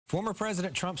Former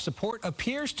President Trump's support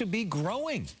appears to be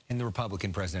growing in the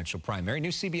Republican presidential primary. New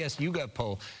CBS YouGov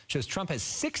poll shows Trump has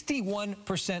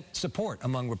 61% support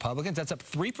among Republicans. That's up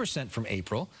 3% from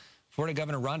April. Florida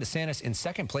Governor Ron DeSantis in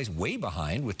second place, way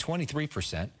behind with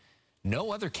 23%.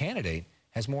 No other candidate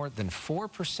has more than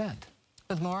 4%.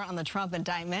 With more on the Trump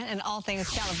indictment and all things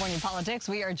California politics,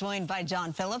 we are joined by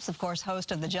John Phillips, of course,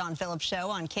 host of the John Phillips Show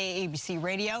on KABC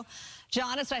Radio.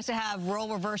 John, it's nice to have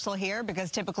role reversal here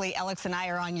because typically Alex and I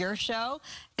are on your show.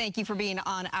 Thank you for being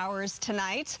on ours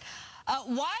tonight.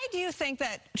 Why do you think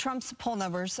that Trump's poll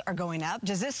numbers are going up?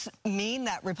 Does this mean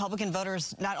that Republican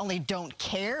voters not only don't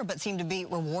care, but seem to be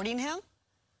rewarding him?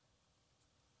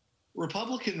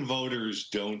 Republican voters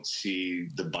don't see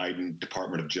the Biden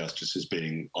Department of Justice as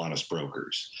being honest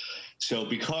brokers. So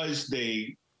because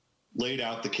they laid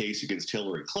out the case against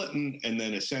Hillary Clinton and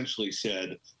then essentially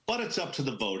said, but it's up to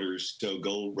the voters, so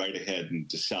go right ahead and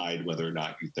decide whether or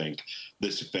not you think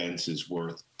this offense is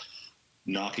worth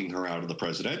knocking her out of the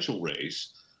presidential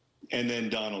race. And then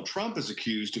Donald Trump is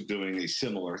accused of doing a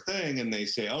similar thing, and they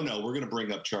say, oh, no, we're going to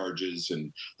bring up charges,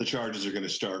 and the charges are going to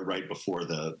start right before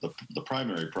the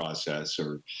primary process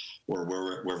or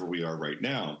wherever we are right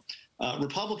now.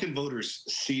 Republican voters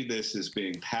see this as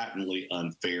being patently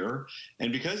unfair.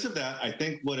 And because of that, I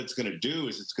think what it's going to do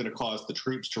is it's going to cause the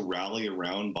troops to rally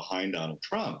around behind Donald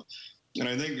Trump. And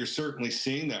I think you're certainly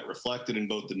seeing that reflected in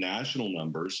both the national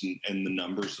numbers and the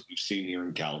numbers that we've seen here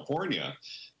in California.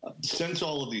 Since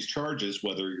all of these charges,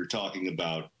 whether you're talking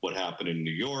about what happened in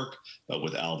New York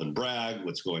with Alvin Bragg,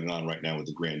 what's going on right now with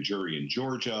the grand jury in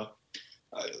Georgia,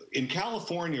 in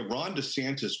California, Ron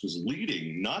DeSantis was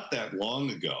leading not that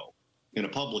long ago in a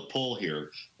public poll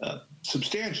here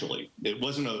substantially. It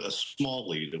wasn't a small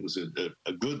lead. It was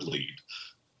a good lead.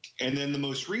 And then the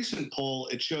most recent poll,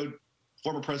 it showed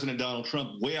former President Donald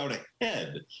Trump way out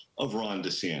ahead of Ron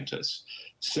DeSantis.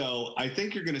 So I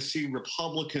think you're going to see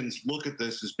Republicans look at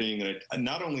this as being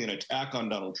not only an attack on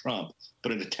Donald Trump,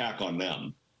 but an attack on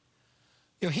them.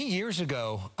 You know, he years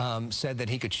ago said that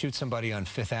he could shoot somebody on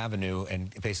Fifth Avenue and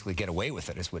basically get away with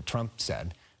it, is what Trump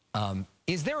said.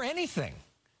 Is there anything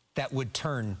that would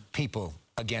turn people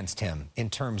against him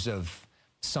in terms of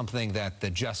something that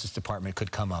the Justice Department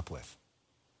could come up with?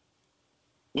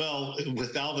 Well,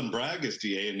 with Alvin Bragg as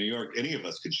DA in New York, any of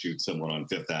us could shoot someone on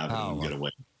Fifth Avenue and get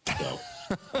away. So,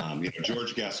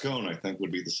 George Gascon, I think,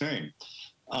 would be the same.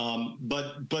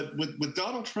 But with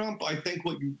Donald Trump, I think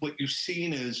what you've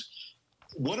seen is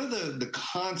one of the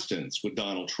constants with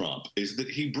Donald Trump is that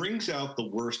he brings out the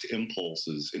worst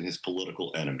impulses in his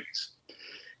political enemies.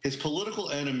 His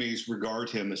political enemies regard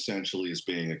him essentially as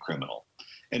being a criminal.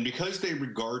 And because they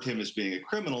regard him as being a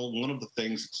criminal, one of the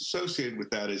things that's associated with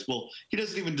that is, well, he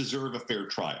doesn't even deserve a fair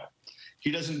trial.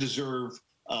 He doesn't deserve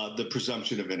the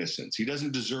presumption of innocence. He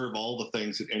doesn't deserve all the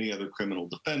things that any other criminal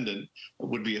defendant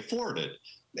would be afforded.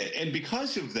 And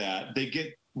because of that, they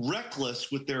get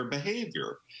reckless with their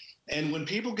behavior. And when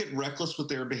people get reckless with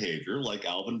their behavior, like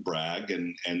Alvin Bragg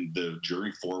and the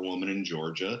jury forewoman in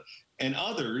Georgia and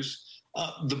others,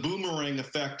 the boomerang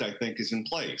effect, I think, is in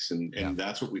place. And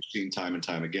that's what we've seen time and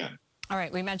time again. All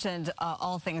right. We mentioned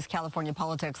all things California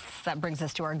politics. That brings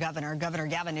us to our governor, Governor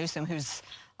Gavin Newsom, who's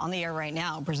on the air right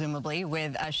now, presumably,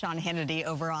 with Sean Hannity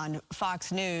over on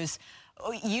Fox News.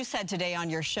 You said today on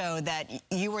your show that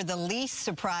you were the least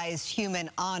surprised human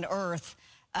on earth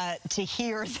to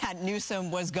hear that Newsom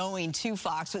was going to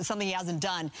Fox, something he hasn't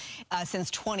done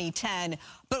since 2010.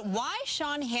 But why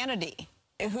Sean Hannity,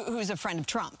 who's a friend of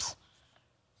Trump's?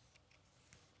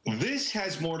 This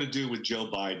has more to do with Joe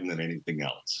Biden than anything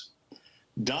else.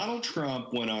 Donald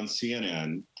Trump went on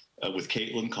CNN with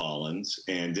Caitlin Collins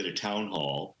and did a town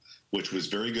hall, which was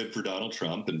very good for Donald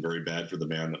Trump and very bad for the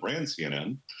man that ran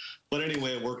CNN. But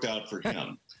anyway, it worked out for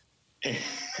him.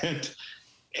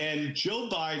 And Joe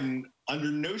Biden,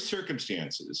 under no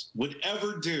circumstances, would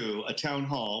ever do a town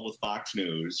hall with Fox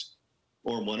News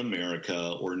or One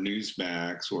America or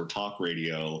Newsmax or Talk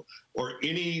Radio or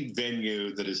any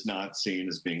venue that is not seen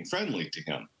as being friendly to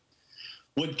him.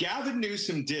 What Gavin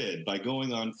Newsom did by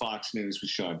going on Fox News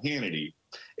with Sean Hannity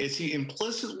is he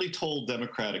implicitly told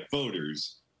Democratic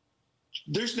voters,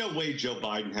 there's no way Joe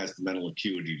Biden has the mental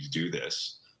acuity to do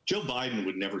this. Joe Biden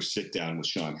would never sit down with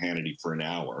Sean Hannity for an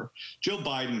hour. Joe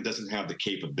Biden doesn't have the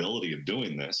capability of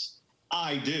doing this.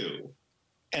 I do.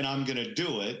 And I'm going to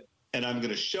do it. And I'm going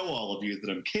to show all of you that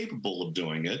I'm capable of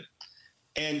doing it.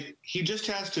 And he just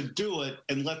has to do it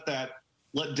and let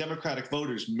Democratic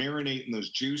voters marinate in those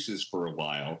juices for a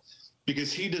while.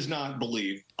 because he does not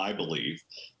believe, I believe,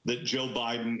 that Joe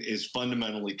Biden is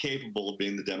fundamentally capable of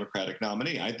being the Democratic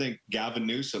nominee. I think Gavin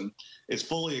Newsom is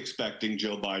fully expecting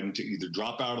Joe Biden to either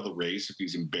drop out of the race if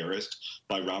he's embarrassed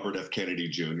by Robert F. Kennedy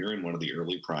Jr. in one of the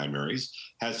early primaries,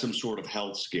 has some sort of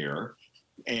health scare,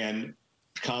 and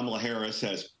Kamala Harris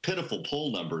has pitiful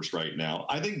poll numbers right now.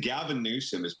 I think Gavin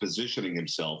Newsom is positioning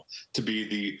himself to be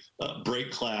the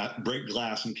break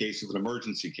glass in case of an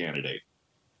emergency candidate.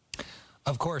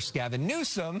 Of course, Gavin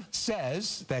Newsom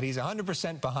says that he's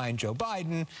 100% behind Joe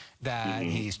Biden, that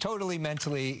he's totally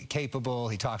mentally capable,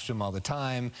 he talks to him all the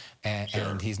time,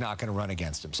 and he's not going to run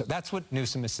against him. So that's what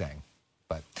Newsom is saying.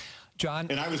 But, John...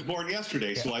 And I was born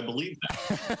yesterday, so I believe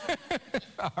that.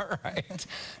 All right.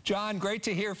 John, great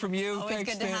to hear from you. Always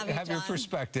Thanks good to have you, your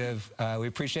perspective. We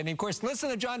appreciate it. And, of course, listen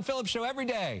to the John Phillips Show every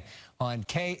day on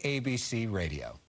KABC Radio.